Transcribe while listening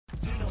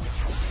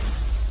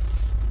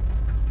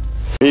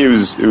It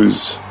was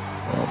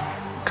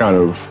kind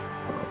of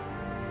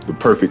the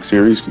perfect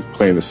series,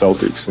 playing the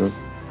Celtics,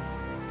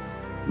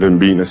 then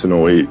beating us in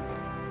 08,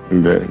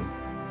 and then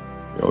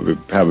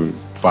having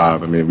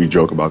 5. I mean, we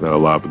joke about that a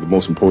lot, but the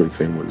most important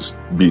thing was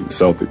beating the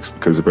Celtics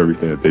because of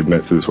everything that they've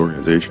meant to this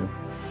organization.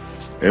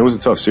 And it was a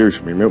tough series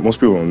for me. Most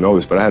people don't know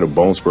this, but I had a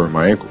bone spur in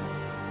my ankle.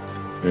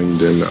 And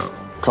then a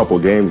couple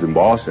of games in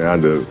Boston, I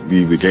had to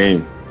leave the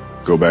game,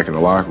 go back in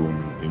the locker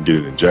room and get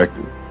it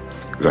injected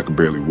because I could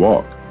barely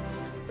walk.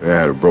 And I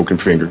had a broken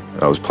finger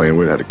that I was playing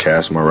with. I had a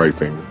cast on my right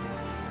finger.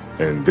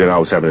 And then I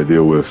was having to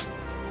deal with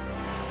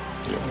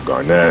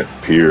Garnett,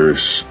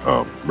 Pierce,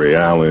 Ray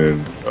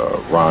Allen,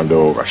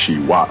 Rondo,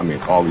 Rasheed Watt, I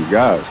mean, all these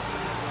guys.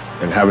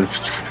 And having to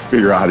try to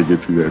figure out how to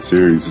get through that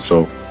series. And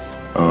so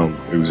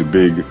it was a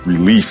big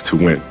relief to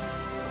win.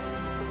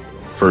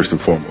 First and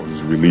foremost, it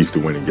was a relief to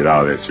win and get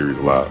out of that series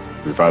alive.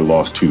 If I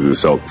lost 2 to the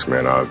Celtics,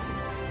 man, I've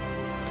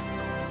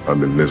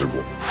been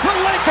miserable. The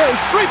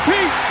Lakers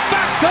repeat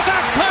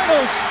back-to-back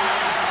titles.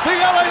 The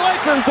LA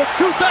Lakers, the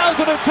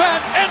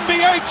 2010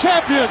 NBA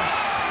champions.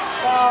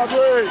 5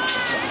 rings.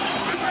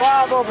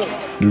 5 of them.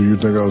 Do you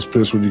think I was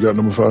pissed when you got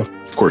number 5?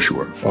 Of course you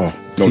were. Oh,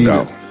 no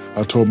doubt.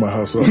 I tore my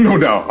house up. No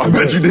doubt. I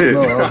bet you did.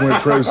 No, I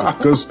went crazy.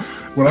 Because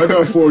when I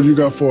got 4 and you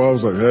got 4, I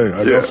was like, hey,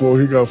 I got 4,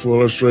 he got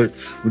 4, let's straight.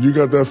 When you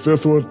got that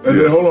 5th one, and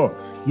then hold on,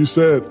 you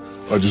said,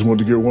 I just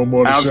wanted to get one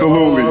more.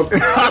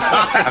 Absolutely.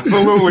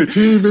 Absolutely.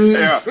 TVs.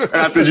 Yeah. And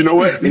I said, you know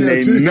what? There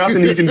ain't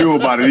nothing he can do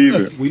about it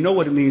either. We know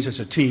what it means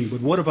as a team,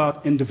 but what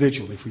about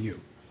individually for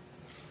you?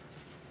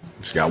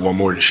 Just got one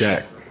more than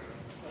Shaq.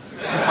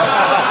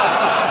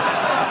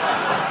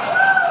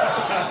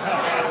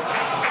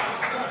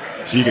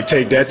 So you can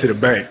take that to the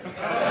bank.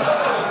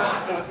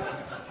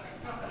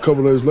 A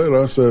couple days later,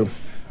 I said,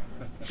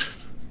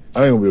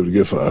 I ain't gonna be able to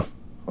get 5.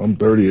 I'm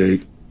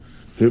 38,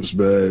 hips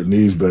bad,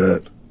 knees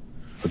bad.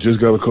 I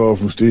just got a call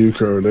from Steve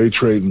Kerr. They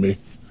traded me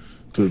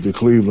to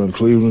Cleveland.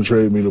 Cleveland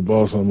traded me to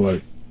Boston. I'm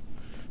like,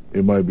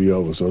 it might be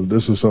over. So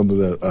this is something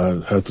that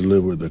I have to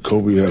live with, that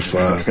Kobe has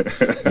 5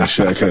 and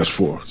Shaq has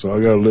 4. So I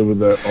got to live with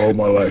that all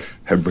my life.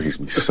 That brings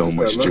me so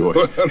much joy.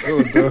 But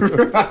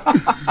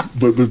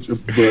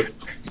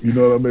you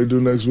know what I may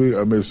do next week?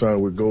 I may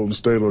sign with Golden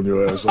State on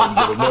your ass. So I can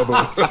get another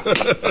one.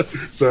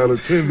 Sign a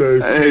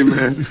 10-day. Hey,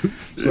 man.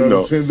 Sign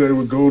a 10-day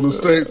with Golden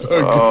State.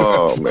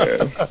 Oh,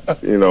 man.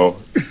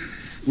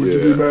 Would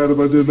you be mad if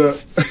I did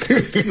that?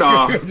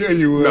 Nah. Yeah,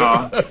 you would.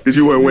 Nah, because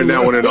you wouldn't win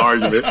that one in the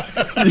argument.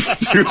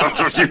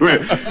 you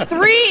win.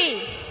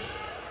 3,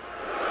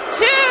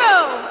 2,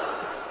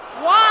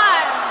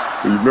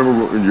 1. You remember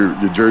when your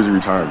jersey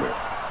retirement,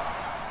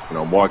 and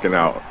I'm walking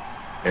out,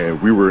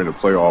 and we were in a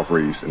playoff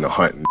race, and the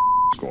hunt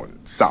was going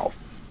south.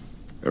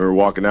 And we were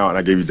walking out, and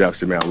I gave you that,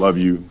 said, man, I love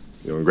you,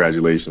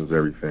 congratulations,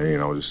 everything,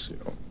 and I was just,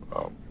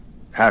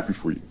 happy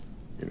for you,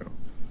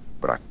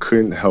 But I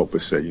couldn't help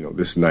but say,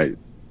 this night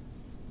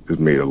is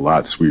made a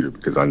lot sweeter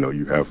because I know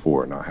you have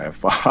 4 and I have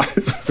 5.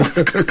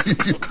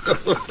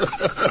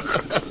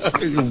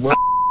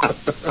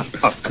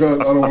 God,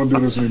 I don't want to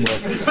do this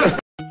anymore.